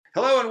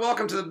Hello and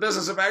welcome to the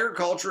Business of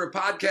Agriculture, a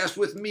podcast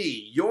with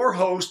me, your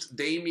host,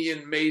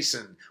 Damian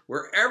Mason,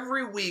 where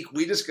every week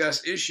we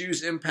discuss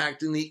issues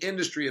impacting the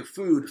industry of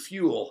food,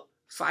 fuel,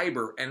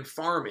 fiber, and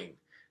farming.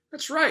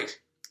 That's right,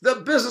 the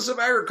Business of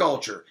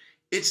Agriculture.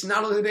 It's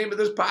not only the name of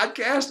this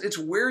podcast, it's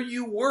where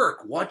you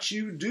work, what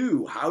you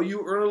do, how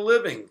you earn a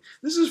living.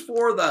 This is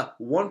for the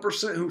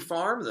 1% who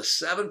farm, the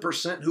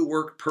 7% who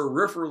work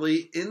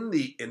peripherally in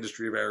the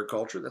industry of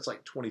agriculture. That's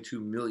like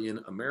 22 million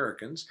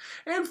Americans.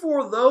 And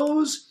for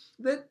those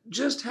that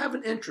just have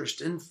an interest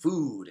in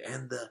food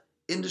and the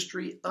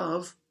industry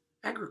of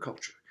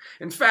agriculture.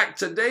 In fact,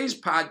 today's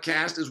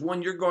podcast is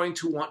one you're going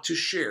to want to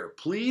share.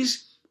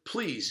 Please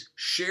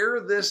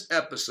share this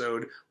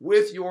episode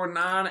with your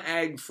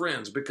non-ag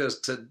friends because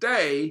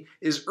today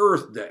is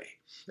Earth Day.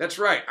 That's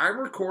right, I'm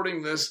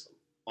recording this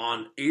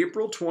on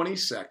April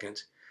 22nd,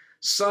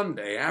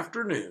 Sunday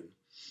afternoon,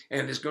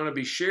 and it's going to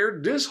be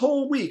shared this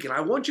whole week, and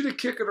I want you to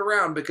kick it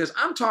around because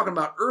I'm talking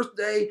about Earth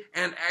Day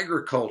and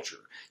agriculture.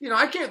 You know,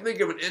 I can't think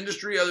of an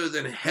industry other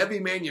than heavy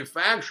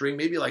manufacturing,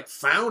 maybe like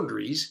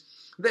foundries,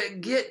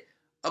 that get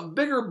a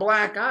bigger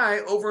black eye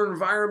over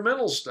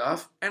environmental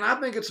stuff, and I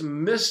think it's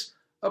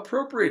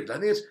misappropriated. I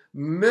think it's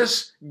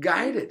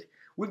misguided.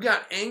 We've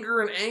got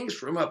anger and angst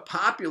from a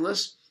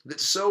populace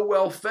that's so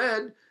well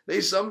fed, they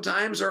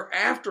sometimes are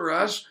after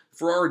us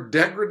for our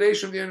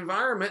degradation of the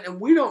environment, and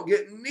we don't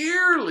get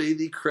nearly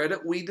the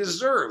credit we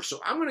deserve.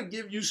 So I'm going to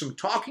give you some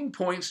talking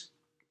points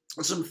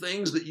and some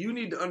things that you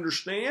need to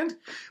understand,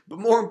 but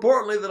more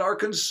importantly, that our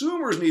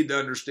consumers need to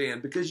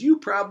understand, because you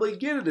probably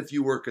get it if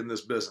you work in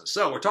this business.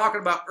 So we're talking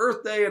about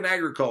Earth Day and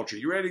agriculture.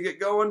 You ready to get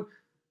going?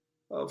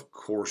 Of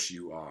course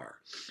you are.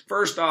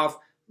 First off,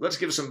 let's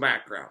give some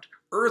background.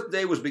 Earth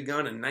Day was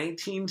begun in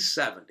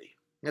 1970.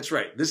 That's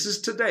right.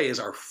 Today is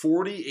our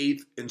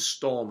 48th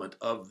installment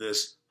of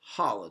this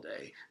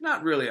holiday.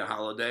 Not really a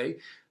holiday.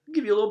 I'll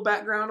give you a little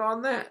background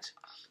on that.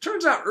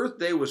 Turns out Earth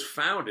Day was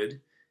founded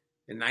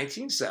in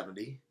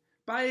 1970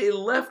 by a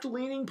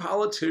left-leaning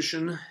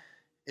politician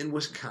in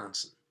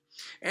Wisconsin.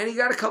 And he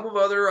got a couple of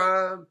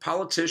other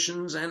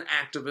politicians and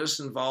activists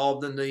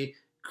involved in the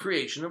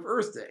creation of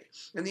Earth Day.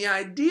 And the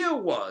idea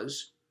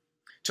was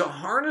to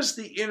harness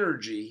the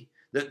energy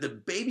that the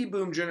baby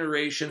boom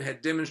generation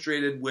had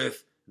demonstrated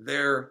with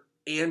their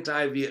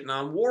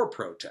anti-Vietnam War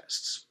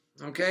protests.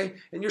 Okay?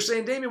 And you're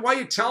saying, Damien, why are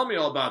you telling me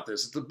all about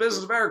this? It's the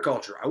business of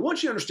agriculture. I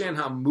want you to understand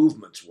how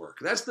movements work.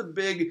 That's the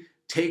big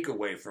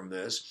takeaway from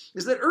this,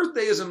 is that Earth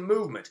Day is a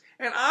movement.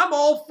 And I'm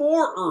all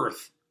for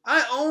Earth.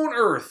 I own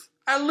Earth.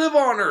 I live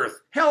on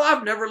Earth. Hell,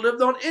 I've never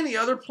lived on any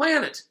other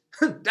planet.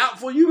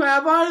 Doubtful you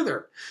have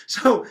either.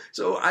 So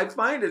I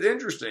find it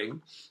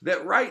interesting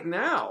that right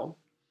now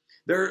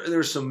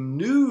there's some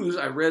news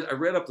I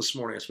read up this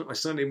morning. I spent my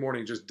Sunday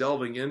morning just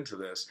delving into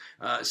this.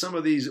 Some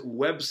of these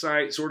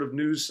website sort of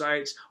news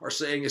sites are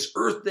saying, is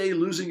Earth Day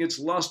losing its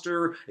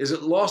luster? Is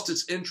it lost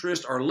its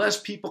interest? Are less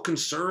people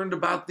concerned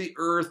about the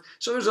Earth?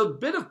 So there's a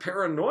bit of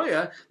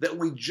paranoia that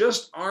we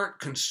just aren't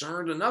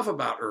concerned enough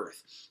about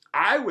Earth.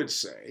 I would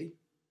say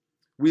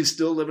we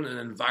still live in an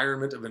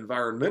environment of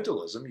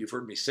environmentalism. You've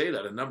heard me say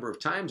that a number of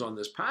times on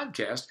this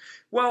podcast.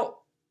 Well,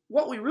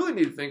 what we really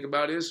need to think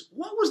about is,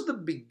 what was the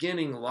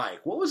beginning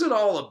like? What was it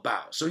all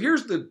about? So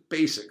here's the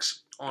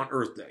basics on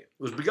Earth Day. It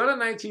was begun in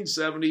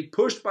 1970,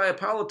 pushed by a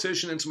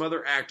politician and some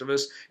other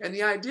activists, and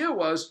the idea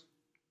was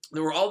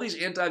there were all these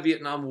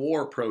anti-Vietnam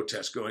War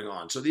protests going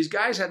on. So these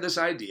guys had this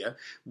idea,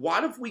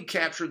 what if we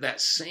captured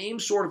that same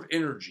sort of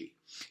energy?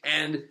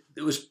 And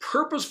it was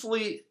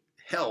purposefully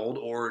held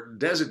or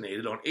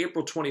designated on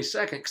April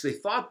 22nd because they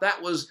thought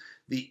that was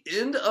the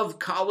end of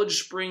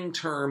college spring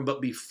term,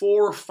 but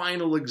before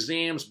final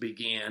exams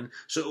began,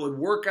 so it would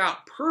work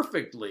out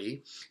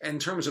perfectly in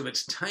terms of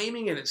its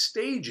timing and its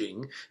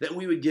staging, that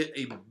we would get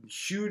a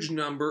huge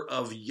number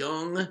of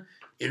young,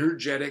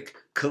 energetic,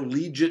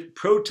 collegiate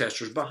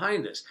protesters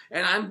behind us.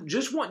 And I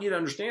just want you to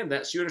understand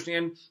that, so you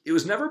understand it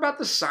was never about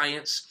the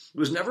science, it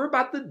was never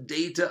about the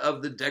data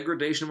of the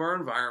degradation of our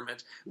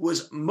environment, it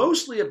was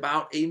mostly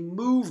about a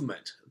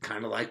movement,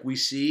 kind of like we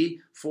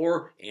see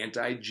for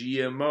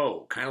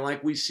anti-GMO, kind of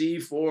like we see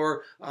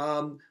for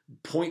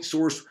point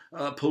source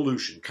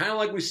pollution, kind of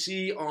like we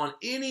see on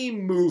any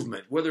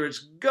movement, whether it's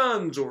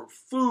guns or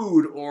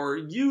food or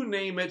you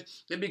name it,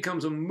 it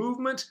becomes a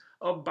movement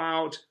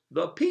about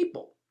the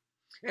people.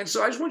 And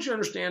so I just want you to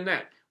understand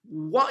that.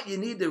 What you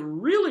need to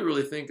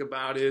really think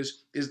about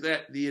is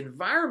that the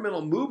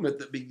environmental movement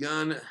that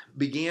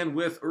began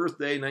with Earth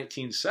Day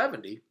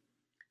 1970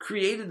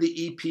 created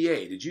the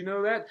EPA. Did you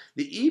know that?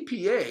 The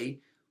EPA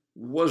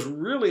was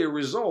really a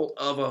result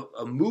of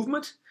a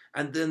movement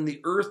and then the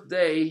Earth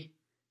Day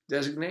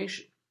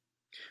designation.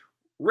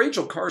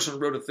 Rachel Carson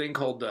wrote a thing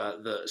called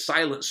The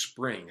Silent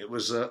Spring. It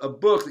was a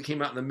book that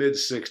came out in the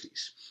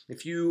mid-'60s.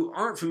 If you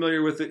aren't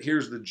familiar with it,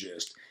 here's the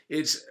gist.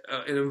 It's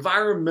an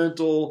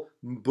environmental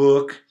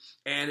book,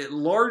 and it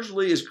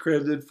largely is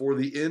credited for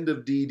the end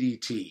of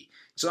DDT.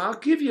 So I'll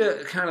give you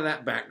kind of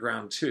that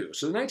background too.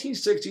 So the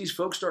 1960s,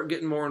 folks start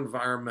getting more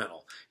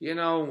environmental,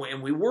 and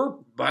we were,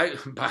 by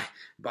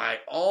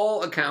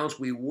all accounts,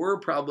 we were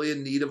probably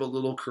in need of a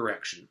little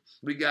correction.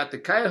 We got the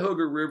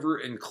Cuyahoga River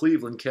in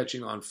Cleveland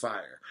catching on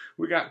fire.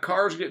 We got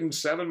cars getting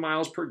 7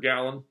 miles per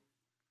gallon.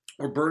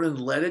 We're burning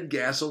leaded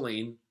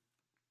gasoline.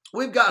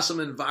 We've got some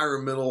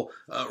environmental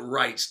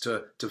wrongs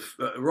to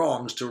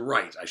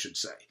right, I should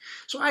say.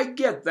 So I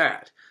get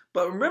that.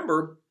 But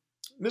remember,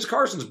 Ms.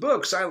 Carson's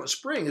book, Silent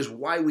Spring, is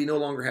why we no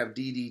longer have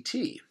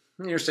DDT.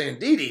 And you're saying,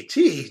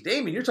 DDT?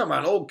 Damien, you're talking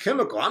about an old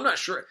chemical. I'm not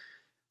sure.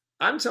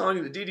 I'm telling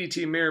you that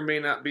DDT may or may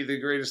not be the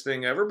greatest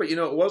thing ever, but it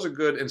was a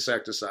good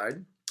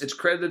insecticide. It's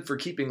credited for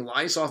keeping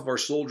lice off of our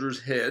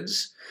soldiers'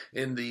 heads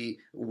in the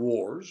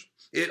wars.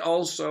 It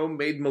also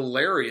made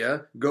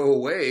malaria go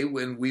away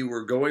when we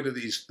were going to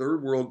these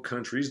third world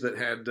countries that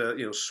had,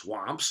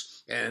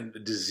 swamps and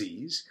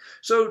disease.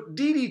 So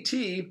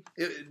DDT,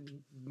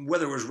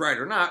 whether it was right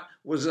or not,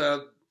 was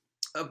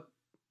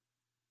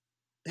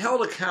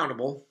held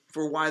accountable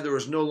for why there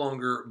was no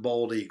longer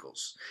bald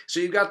eagles. So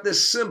you've got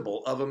this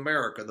symbol of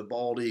America, the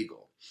bald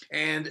eagle.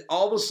 And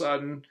all of a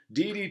sudden,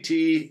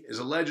 DDT is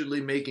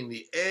allegedly making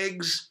the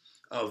eggs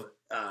of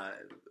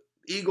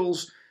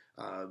eagles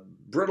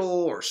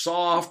brittle or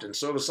soft, and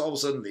so all of a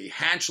sudden the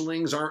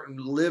hatchlings aren't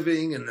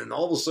living, and then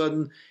all of a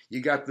sudden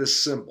you got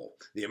this symbol,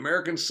 the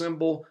American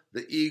symbol,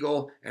 the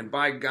eagle, and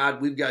by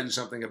God, we've got to do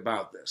something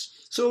about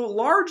this. So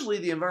largely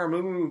the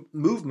environmental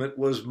movement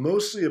was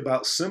mostly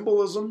about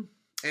symbolism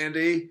and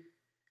a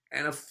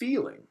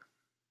feeling.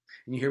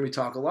 And you hear me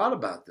talk a lot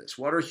about this.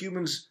 What are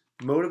humans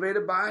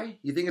motivated by?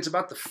 You think it's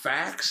about the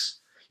facts?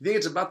 You think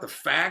it's about the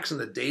facts and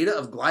the data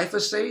of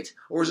glyphosate?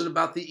 Or is it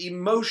about the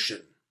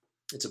emotion?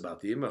 It's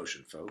about the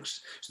emotion,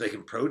 folks. So they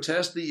can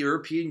protest the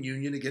European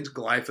Union against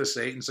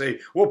glyphosate and say,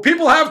 well,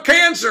 people have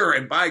cancer.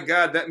 And by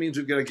God, that means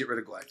we've got to get rid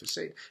of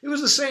glyphosate. It was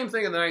the same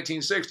thing in the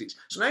 1960s.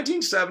 So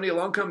 1970,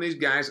 along come these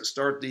guys that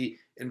start the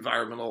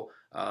environmental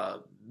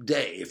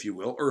day, if you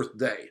will, Earth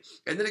Day.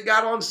 And then it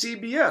got on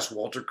CBS.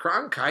 Walter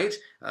Cronkite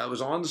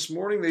was on this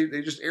morning.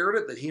 They just aired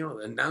it that he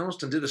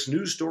announced and did this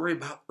news story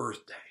about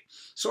Earth Day.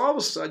 So all of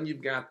a sudden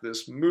you've got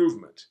this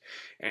movement.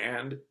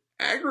 And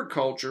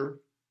agriculture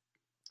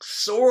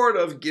sort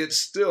of gets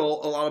still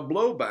a lot of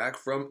blowback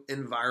from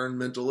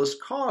environmentalist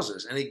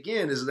causes. And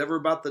again, is it ever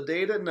about the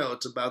data? No,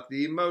 it's about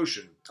the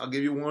emotion. I'll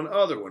give you one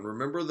other one.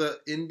 Remember the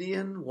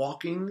Indian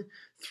walking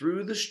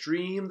through the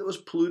stream that was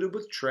polluted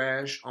with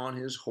trash on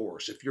his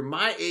horse? If you're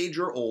my age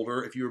or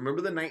older, if you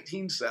remember the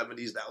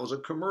 1970s, that was a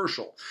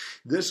commercial.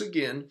 This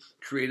again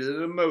created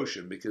an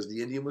emotion because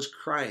the Indian was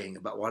crying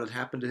about what had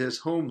happened to his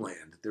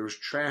homeland, that there was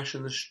trash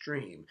in the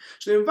stream.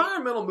 So the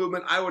environmental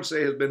movement, I would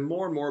say, has been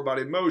more and more about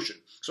emotion.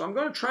 So I'm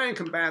going to try and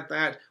combat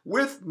that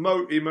with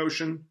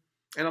emotion.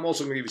 And I'm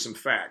also going to give you some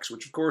facts,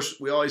 which, of course,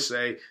 we always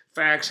say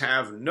facts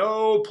have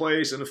no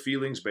place in a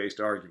feelings-based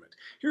argument.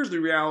 Here's the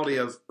reality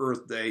of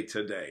Earth Day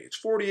today. It's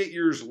 48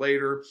 years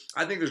later.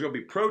 I think there's going to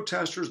be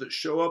protesters that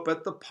show up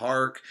at the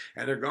park,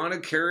 and they're going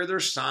to carry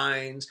their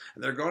signs,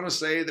 and they're going to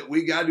say that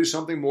we got to do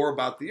something more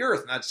about the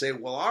Earth. And I'd say,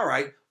 well, all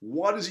right,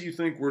 what is it you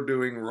think we're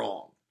doing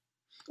wrong?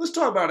 Let's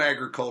talk about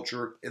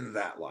agriculture in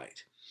that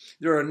light.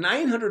 There are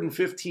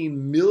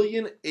 915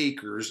 million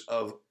acres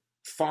of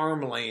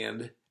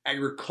farmland,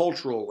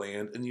 agricultural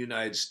land in the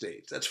United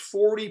States. That's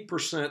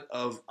 40%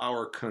 of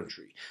our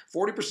country.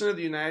 40% of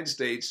the United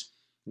States,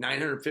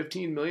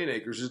 915 million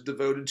acres, is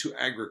devoted to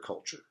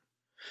agriculture.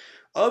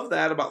 Of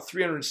that, about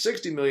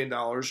 $360 million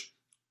acres,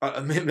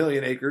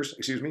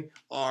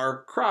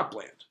 are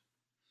cropland.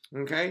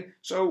 Okay,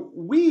 so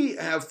we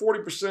have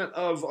 40%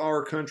 of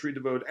our country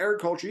devoted to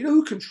agriculture. You know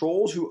who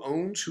controls, who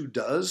owns, who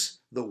does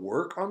the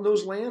work on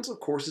those lands? Of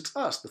course, it's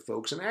us, the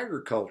folks in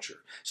agriculture.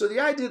 So the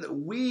idea that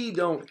we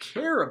don't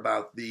care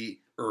about the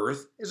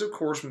earth is, of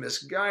course,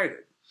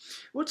 misguided.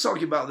 Let's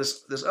talk about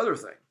this other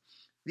thing.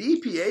 The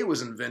EPA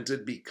was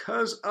invented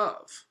because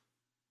of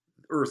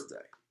Earth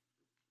Day.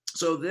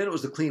 So then it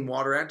was the Clean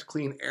Water Act,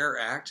 Clean Air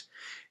Act.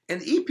 And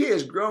the EPA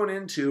has grown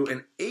into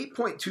an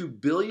 $8.2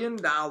 billion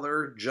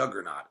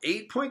juggernaut.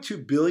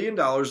 $8.2 billion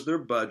of their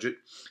budget,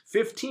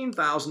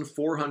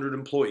 15,400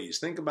 employees.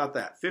 Think about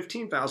that.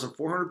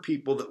 15,400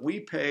 people that we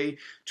pay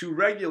to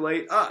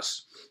regulate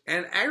us.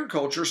 And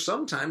agriculture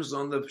sometimes is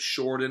on the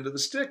short end of the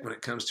stick when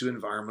it comes to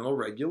environmental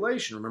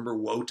regulation. Remember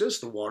WOTUS,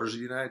 the Waters of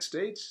the United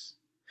States?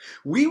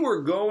 We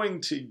were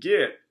going to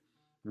get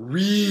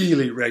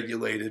really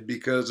regulated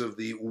because of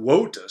the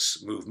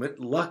WOTUS movement.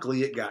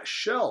 Luckily, it got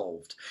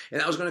shelved. And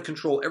that was going to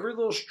control every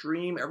little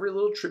stream, every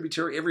little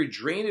tributary, every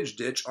drainage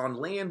ditch on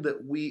land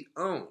that we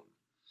own.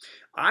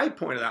 I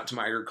pointed out to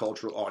my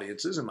agricultural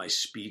audiences in my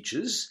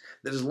speeches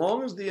that as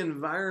long as the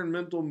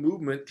environmental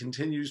movement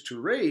continues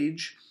to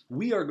rage,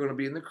 we are going to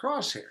be in the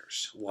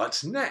crosshairs.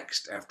 What's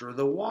next after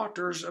the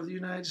waters of the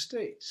United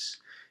States?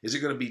 Is it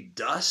going to be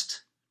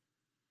dust?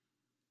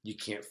 You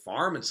can't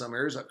farm in some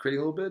areas without creating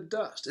a little bit of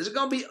dust. Is it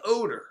going to be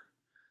odor?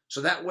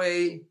 So that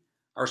way,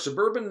 our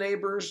suburban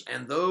neighbors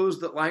and those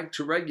that like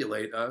to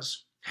regulate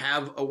us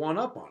have a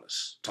one-up on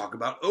us. Talk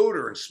about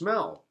odor and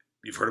smell.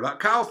 You've heard about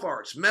cow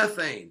farts,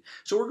 methane.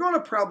 So we're going to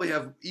probably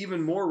have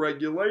even more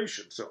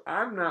regulation. So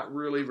I'm not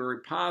really very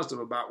positive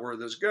about where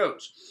this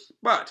goes.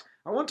 But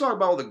I want to talk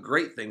about all the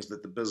great things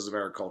that the business of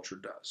agriculture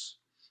does,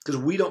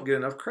 because we don't get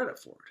enough credit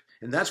for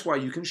it. And that's why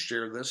you can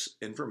share this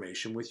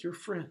information with your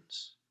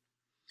friends.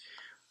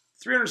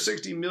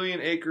 360 million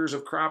acres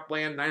of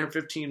cropland,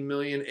 915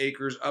 million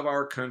acres of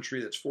our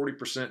country, that's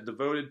 40%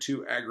 devoted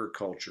to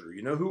agriculture.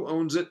 You know who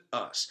owns it?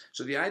 Us.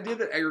 So the idea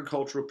that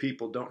agricultural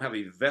people don't have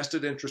a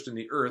vested interest in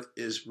the earth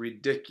is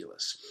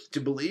ridiculous.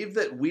 To believe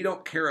that we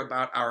don't care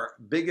about our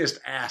biggest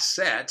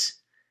asset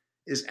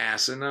is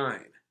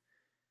asinine.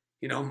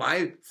 You know,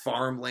 my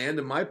farmland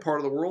in my part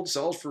of the world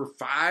sells for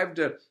 $5,000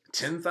 to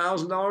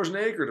 $10,000 an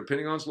acre,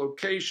 depending on its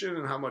location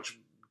and how much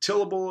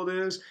tillable it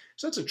is.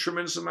 So that's a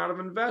tremendous amount of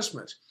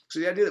investment. So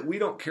the idea that we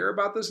don't care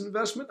about this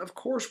investment, of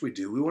course we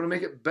do. We want to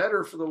make it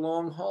better for the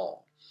long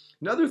haul.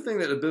 Another thing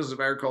that the business of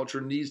agriculture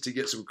needs to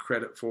get some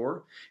credit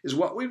for is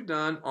what we've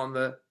done on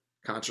the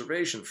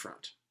conservation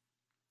front.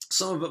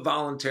 Some of it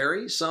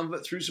voluntary, some of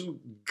it through some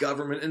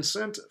government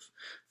incentive.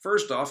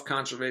 First off,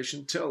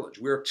 conservation tillage.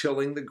 We are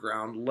tilling the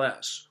ground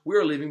less. We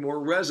are leaving more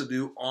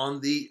residue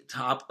on the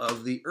top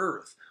of the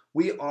earth.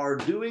 We are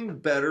doing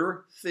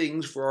better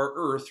things for our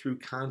earth through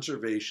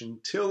conservation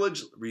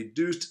tillage,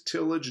 reduced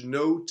tillage,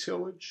 no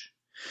tillage.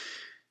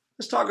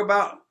 Let's talk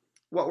about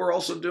what we're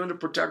also doing to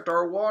protect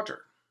our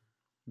water.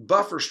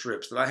 Buffer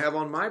strips that I have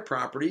on my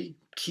property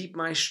keep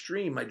my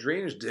stream, my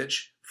drainage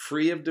ditch,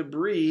 free of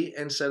debris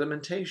and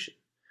sedimentation.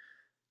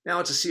 Now,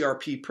 it's a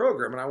CRP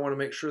program, and I want to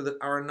make sure that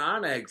our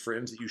non-ag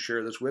friends that you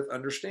share this with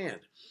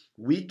understand.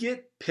 We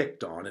get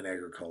picked on in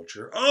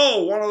agriculture.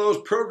 Oh, one of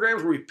those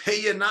programs where we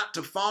pay you not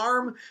to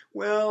farm?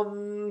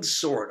 Well,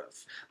 sort of.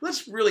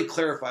 Let's really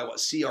clarify what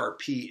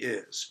CRP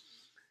is.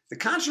 The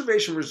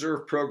Conservation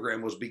Reserve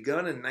Program was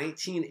begun in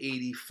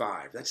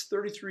 1985. That's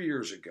 33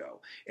 years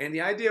ago. And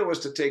the idea was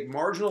to take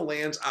marginal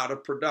lands out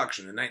of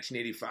production. In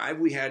 1985,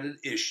 we had an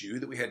issue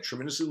that we had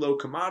tremendously low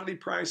commodity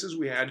prices.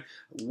 We had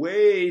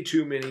way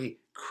too many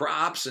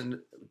crops and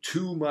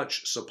too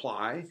much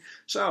supply.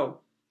 So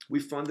we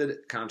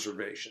funded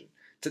conservation.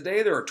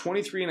 Today, there are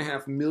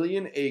 23.5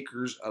 million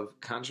acres of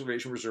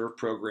Conservation Reserve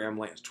Program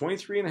lands.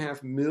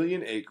 23.5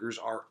 million acres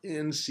are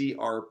in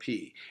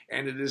CRP.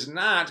 And it is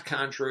not,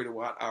 contrary to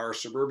what our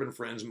suburban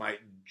friends might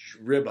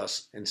rib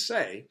us and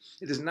say,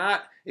 it is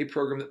not a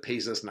program that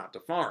pays us not to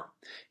farm.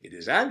 It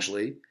is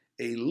actually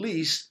a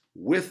lease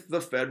with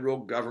the federal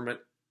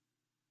government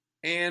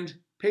and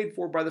paid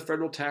for by the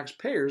federal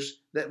taxpayers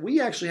that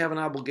we actually have an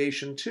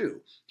obligation to.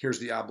 Here's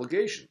the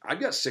obligation. I've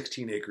got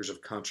 16 acres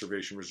of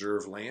conservation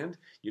reserve land.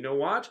 You know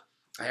what?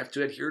 I have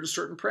to adhere to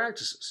certain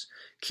practices.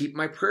 Keep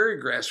my prairie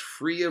grass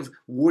free of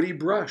woody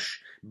brush.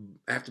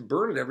 I have to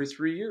burn it every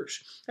 3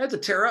 years. I have to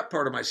tear up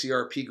part of my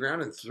CRP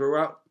ground and throw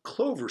out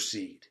clover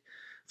seed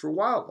for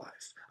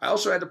wildlife. I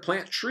also had to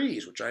plant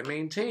trees, which I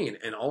maintain,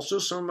 and also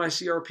some of my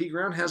CRP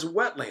ground has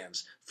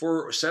wetlands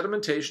for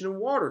sedimentation and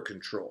water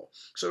control.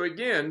 So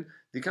again,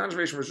 the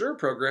Conservation Reserve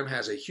Program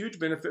has a huge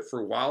benefit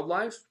for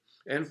wildlife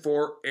and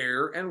for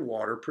air and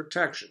water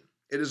protection.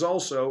 It is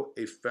also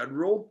a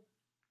federal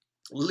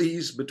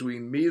lease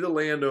between me, the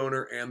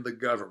landowner, and the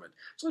government.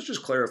 So let's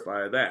just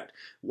clarify that.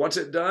 What's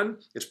it done?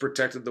 It's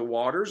protected the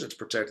waters, it's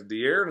protected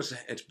the air, and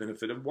it's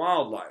benefited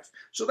wildlife.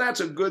 So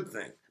that's a good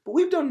thing. But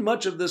we've done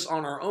much of this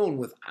on our own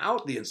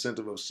without the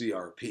incentive of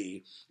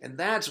CRP, and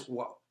that's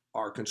what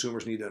our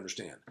consumers need to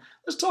understand.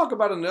 Let's talk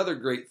about another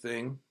great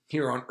thing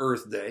here on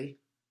Earth Day,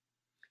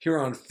 here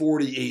on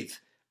 48th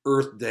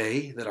Earth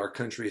Day that our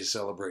country has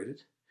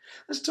celebrated.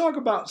 Let's talk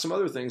about some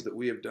other things that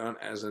we have done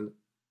as an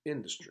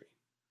industry.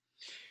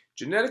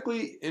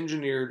 Genetically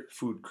engineered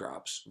food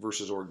crops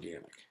versus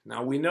organic.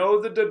 Now, we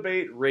know the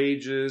debate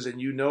rages,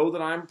 and you know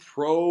that I'm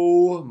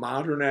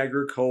pro-modern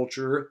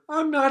agriculture.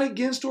 I'm not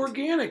against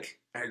organic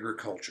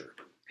agriculture.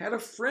 Had a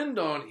friend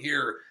on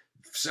here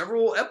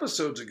several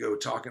episodes ago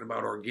talking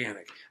about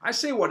organic. I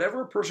say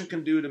whatever a person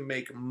can do to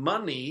make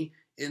money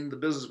in the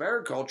business of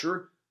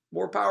agriculture,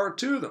 more power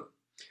to them.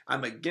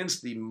 I'm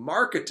against the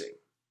marketing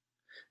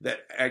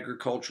that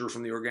agriculture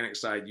from the organic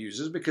side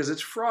uses because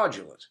it's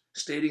fraudulent.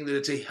 Stating that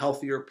it's a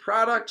healthier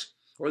product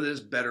or that it's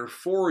better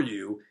for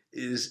you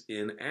is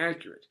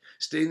inaccurate.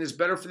 Stating that it's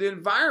better for the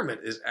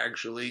environment is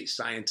actually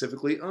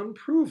scientifically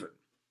unproven.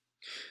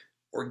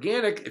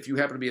 Organic, if you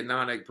happen to be a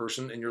non-ag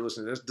person and you're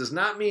listening to this, does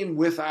not mean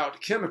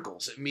without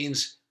chemicals. It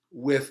means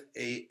with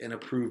an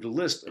approved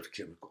list of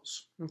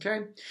chemicals.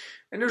 Okay?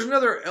 And there's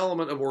another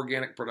element of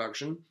organic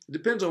production. It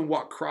depends on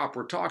what crop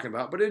we're talking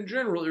about, but in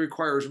general, it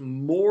requires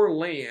more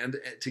land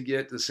to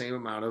get the same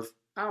amount of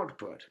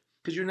output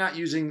because you're not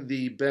using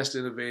the best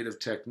innovative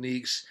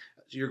techniques.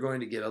 You're going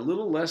to get a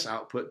little less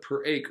output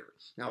per acre.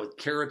 Now, with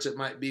carrots, it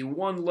might be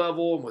one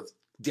level, and with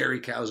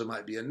dairy cows, it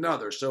might be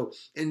another. So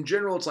in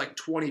general, it's like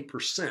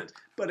 20%.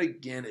 But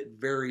again, it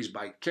varies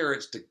by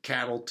carrots to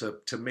cattle to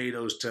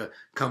tomatoes to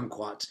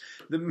kumquats.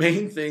 The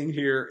main thing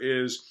here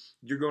is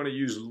you're going to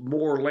use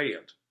more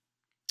land.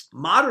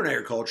 Modern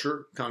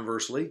agriculture,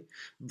 conversely,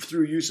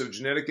 through use of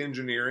genetic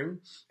engineering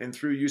and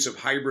through use of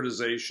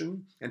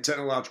hybridization and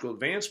technological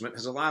advancement,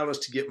 has allowed us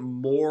to get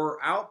more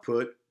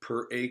output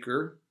per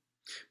acre,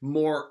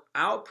 more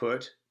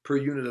output per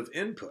unit of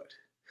input.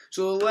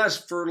 So the less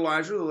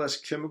fertilizer, the less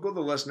chemical,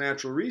 the less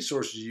natural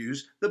resources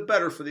used, the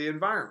better for the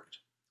environment.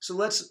 So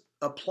let's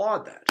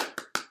applaud that.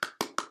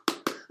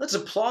 Let's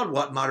applaud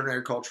what modern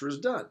agriculture has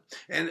done.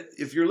 And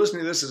if you're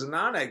listening to this as a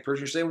non-ag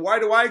person, you're saying, why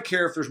do I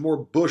care if there's more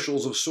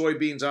bushels of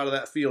soybeans out of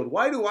that field?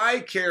 Why do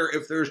I care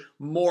if there's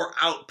more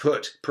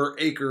output per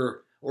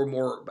acre or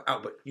more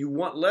output? You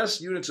want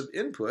less units of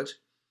input.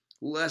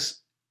 Less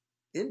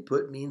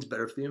input means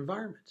better for the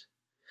environment.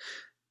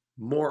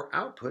 More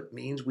output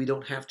means we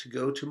don't have to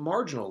go to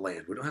marginal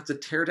land. We don't have to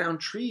tear down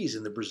trees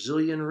in the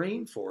Brazilian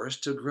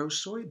rainforest to grow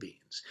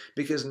soybeans,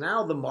 because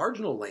now the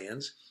marginal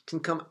lands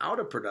can come out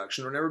of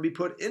production or never be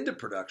put into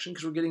production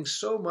because we're getting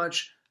so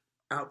much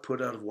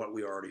output out of what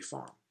we already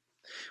farm.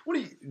 I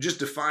want to just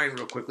define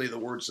real quickly the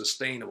word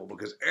sustainable,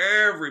 because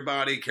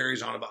everybody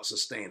carries on about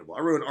sustainable.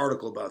 I wrote an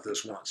article about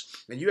this once,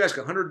 and you ask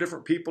 100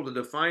 different people to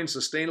define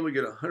sustainable, you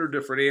get 100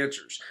 different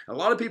answers. A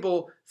lot of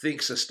people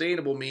think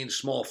sustainable means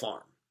small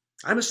farm.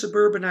 I'm a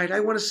suburbanite. I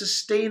want a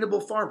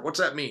sustainable farm. What's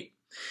that mean?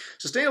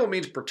 Sustainable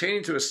means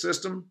pertaining to a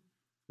system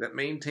that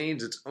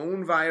maintains its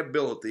own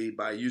viability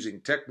by using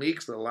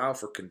techniques that allow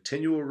for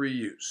continual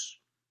reuse.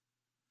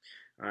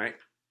 All right.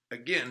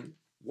 Again,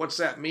 what's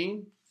that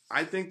mean?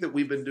 I think that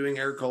we've been doing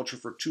agriculture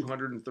for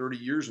 230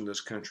 years in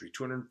this country,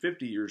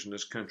 250 years in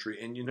this country.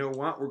 And you know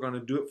what? We're going to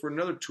do it for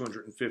another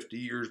 250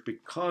 years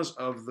because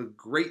of the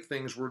great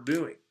things we're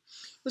doing.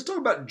 Let's talk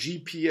about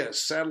GPS,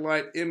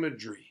 satellite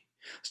imagery.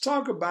 Let's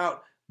talk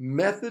about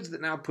methods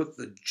that now put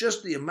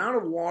just the amount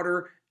of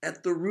water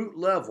at the root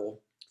level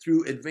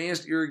through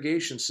advanced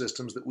irrigation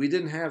systems that we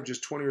didn't have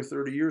just 20 or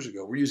 30 years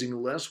ago. We're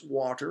using less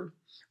water,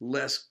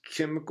 less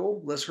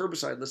chemical, less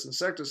herbicide, less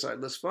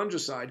insecticide, less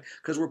fungicide,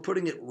 because we're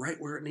putting it right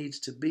where it needs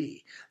to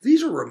be.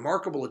 These are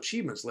remarkable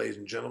achievements, ladies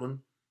and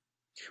gentlemen.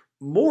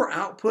 More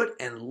output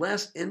and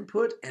less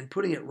input and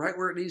putting it right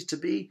where it needs to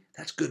be,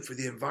 that's good for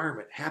the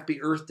environment.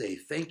 Happy Earth Day.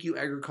 Thank you,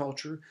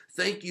 agriculture.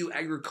 Thank you,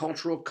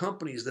 agricultural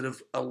companies that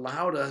have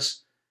allowed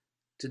us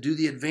to do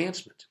the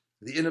advancement,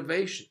 the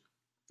innovation.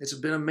 It's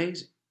been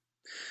amazing.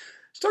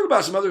 Let's talk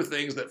about some other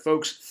things that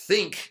folks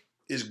think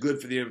is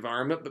good for the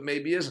environment, but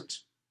maybe isn't.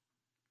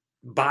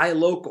 Buy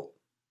local.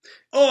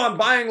 Oh, I'm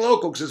buying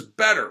local because it's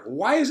better.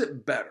 Why is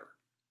it better?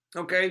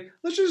 Okay,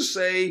 let's just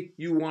say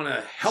you want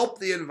to help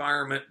the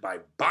environment by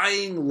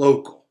buying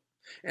local.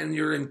 And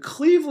you're in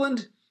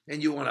Cleveland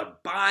and you want to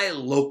buy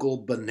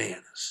local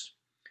bananas.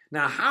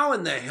 Now, how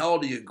in the hell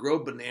do you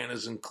grow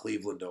bananas in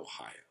Cleveland,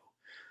 Ohio?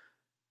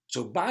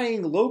 So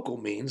buying local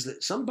means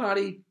that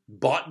somebody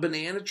bought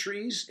banana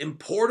trees,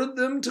 imported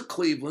them to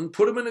Cleveland,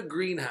 put them in a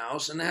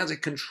greenhouse, and has a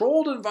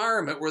controlled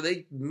environment where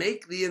they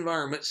make the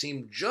environment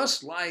seem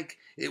just like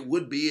it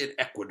would be in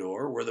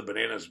Ecuador, where the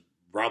bananas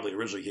probably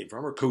originally came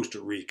from, or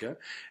Costa Rica.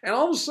 And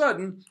all of a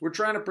sudden, we're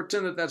trying to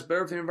pretend that that's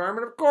better for the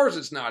environment. Of course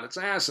it's not. It's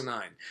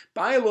asinine.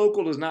 Buy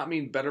local does not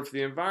mean better for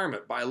the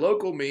environment. Buy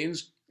local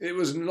means it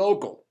was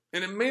local.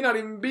 And it may not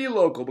even be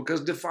local,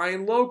 because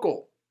define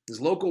local. Is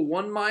local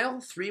 1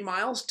 mile, 3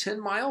 miles, 10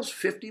 miles,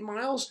 50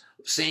 miles,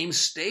 same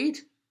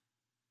state?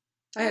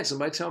 I had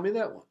somebody tell me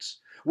that once.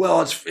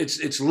 Well,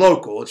 it's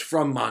local. It's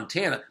from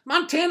Montana.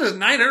 Montana's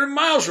 900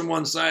 miles from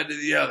one side to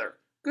the other.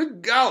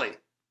 Good golly.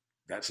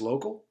 That's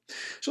local.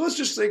 So let's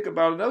just think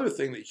about another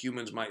thing that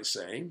humans might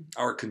say,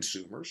 our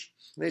consumers.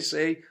 They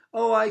say,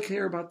 oh, I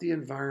care about the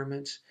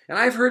environment. And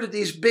I've heard of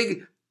these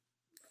big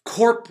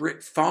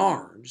corporate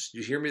farms. Did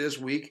you hear me this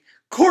week?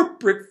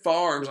 Corporate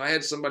farms. I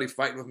had somebody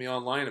fighting with me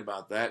online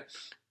about that.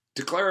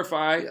 To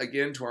clarify,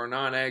 again, to our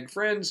non-ag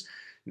friends,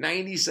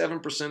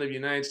 97% of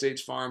United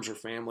States farms are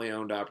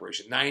family-owned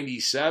operations.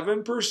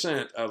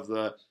 97% of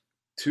the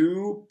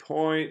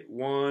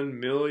 2.1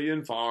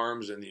 million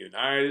farms in the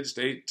United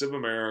States of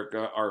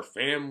America are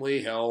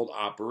family-held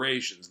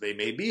operations. They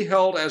may be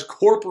held as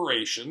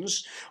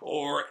corporations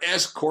or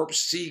S-corps,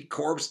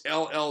 C-corps,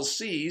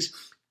 LLCs,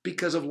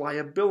 because of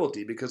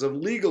liability, because of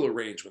legal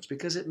arrangements,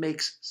 because it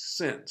makes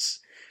sense.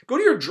 Go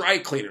to your dry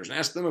cleaners and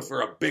ask them if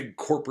they're a big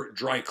corporate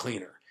dry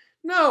cleaner.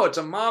 No, it's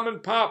a mom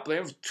and pop. They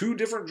have 2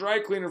 different dry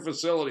cleaner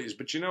facilities,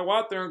 but you know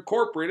what? They're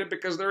incorporated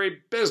because they're a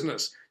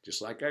business,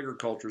 just like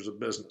agriculture is a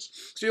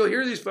business. So you'll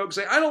hear these folks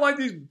say, I don't like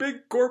these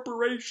big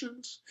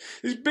corporations.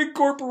 These big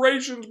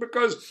corporations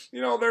because,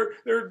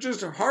 they're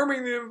just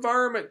harming the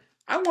environment.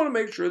 I want to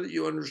make sure that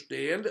you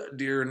understand,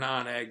 dear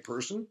non-ag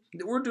person,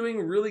 that we're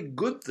doing really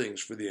good things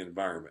for the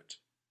environment.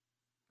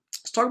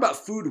 Let's talk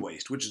about food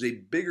waste, which is a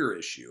bigger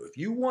issue. If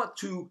you want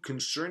to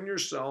concern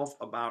yourself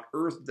about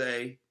Earth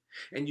Day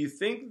and you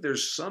think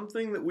there's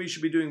something that we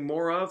should be doing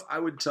more of, I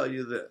would tell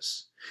you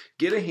this.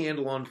 Get a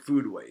handle on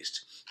food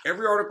waste.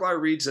 Every article I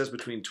read says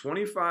between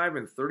 25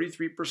 and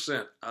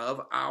 33%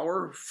 of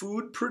our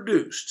food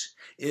produced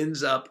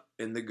ends up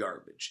in the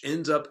garbage,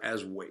 ends up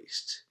as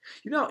waste.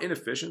 You know how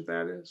inefficient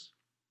that is?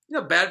 You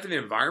know how bad for the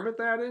environment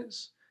that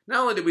is?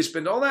 Not only did we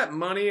spend all that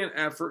money and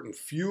effort and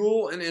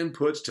fuel and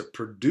inputs to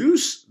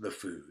produce the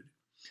food,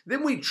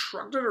 then we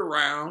trucked it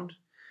around,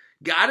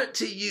 got it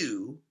to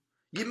you,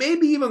 you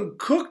maybe even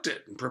cooked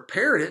it and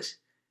prepared it,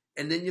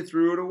 and then you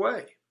threw it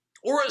away.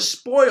 Or it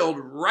spoiled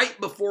right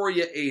before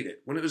you ate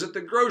it when it was at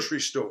the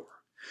grocery store.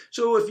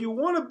 So if you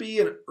want to be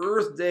an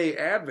Earth Day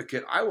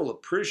advocate, I will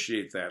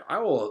appreciate that. I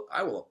will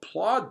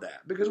applaud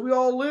that because we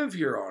all live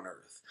here on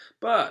Earth.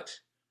 But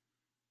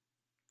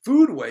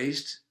food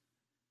waste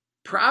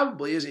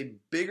probably is a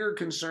bigger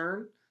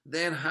concern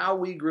than how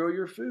we grow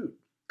your food,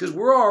 because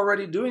we're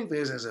already doing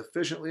things as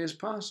efficiently as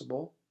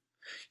possible.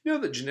 You know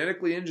that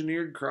genetically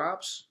engineered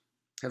crops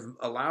have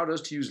allowed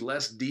us to use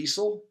less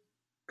diesel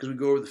because we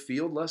go over the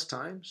field less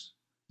times,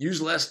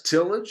 use less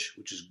tillage,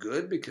 which is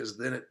good because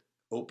then it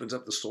opens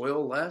up the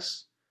soil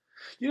less.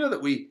 You know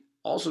that we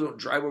also don't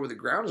drive over the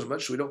ground as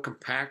much, so we don't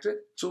compact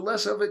it, so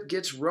less of it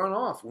gets run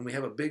off when we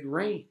have a big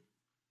rain.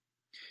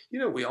 You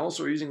know, we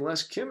also are using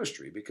less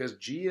chemistry because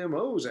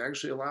GMOs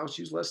actually allow us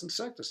to use less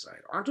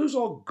insecticide. Aren't those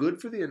all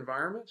good for the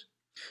environment?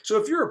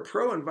 So if you're a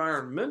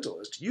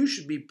pro-environmentalist, you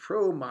should be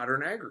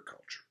pro-modern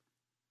agriculture.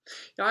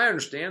 Now, I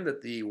understand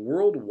that the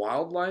World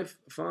Wildlife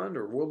Fund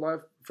or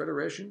Wildlife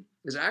Federation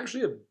is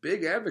actually a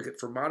big advocate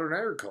for modern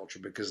agriculture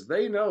because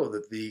they know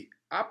that the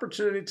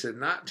opportunity to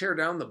not tear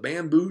down the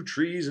bamboo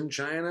trees in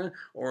China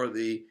or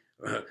the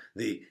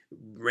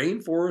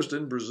rainforest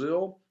in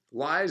Brazil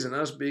lies in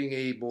us being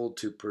able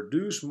to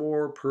produce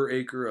more per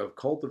acre of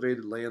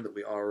cultivated land that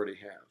we already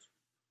have.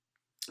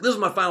 This is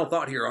my final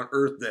thought here on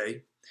Earth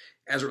Day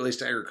as it relates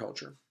to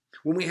agriculture.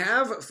 When we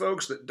have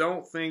folks that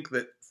don't think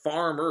that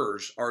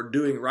farmers are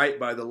doing right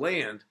by the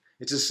land,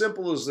 it's as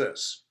simple as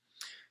this.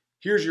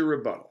 Here's your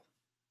rebuttal.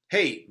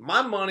 Hey,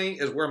 my money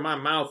is where my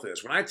mouth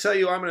is. When I tell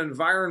you I'm an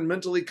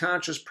environmentally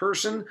conscious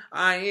person,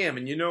 I am.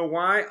 And you know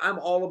why? I'm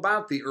all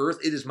about the earth.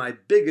 It is my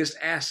biggest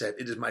asset.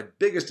 It is my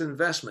biggest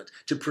investment.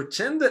 To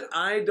pretend that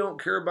I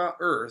don't care about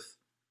earth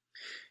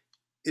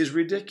is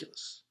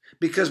ridiculous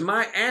because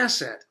my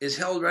asset is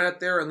held right up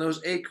there in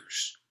those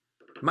acres.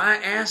 My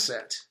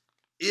asset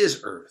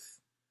is earth.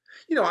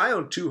 You know, I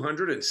own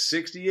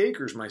 260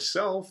 acres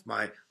myself.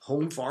 My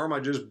home farm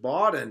I just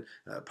bought and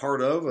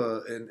part of,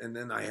 and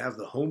then I have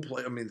the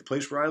the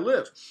place where I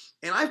live.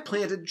 And I've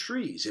planted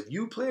trees. Have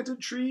you planted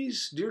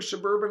trees, dear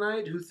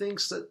suburbanite who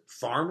thinks that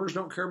farmers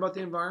don't care about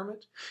the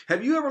environment?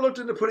 Have you ever looked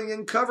into putting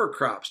in cover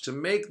crops to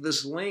make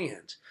this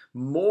land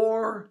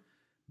more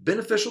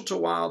beneficial to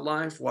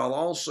wildlife while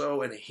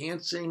also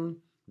enhancing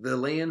the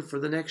land for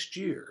the next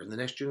year and the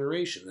next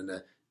generation and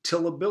the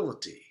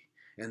tillability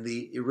and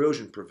the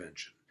erosion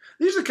prevention?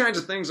 These are the kinds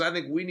of things I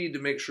think we need to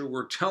make sure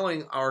we're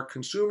telling our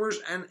consumers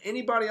and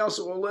anybody else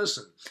that will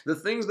listen. The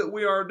things that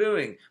we are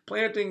doing,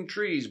 planting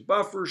trees,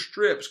 buffer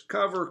strips,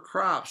 cover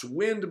crops,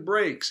 wind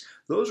breaks,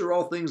 those are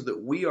all things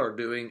that we are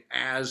doing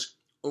as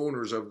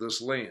owners of this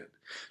land.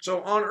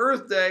 So on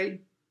Earth Day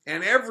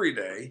and every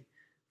day,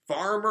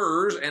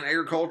 farmers and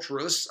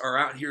agriculturists are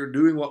out here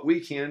doing what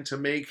we can to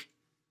make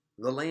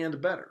the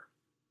land better.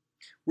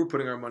 We're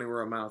putting our money where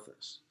our mouth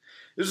is.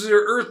 This is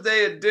your Earth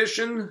Day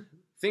edition.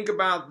 Think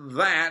about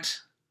that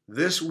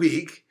this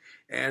week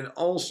and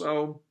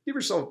also give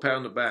yourself a pat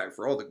on the back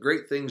for all the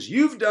great things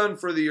you've done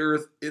for the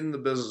earth in the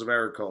business of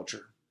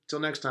agriculture. Till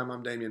next time,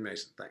 I'm Damian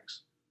Mason.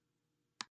 Thanks.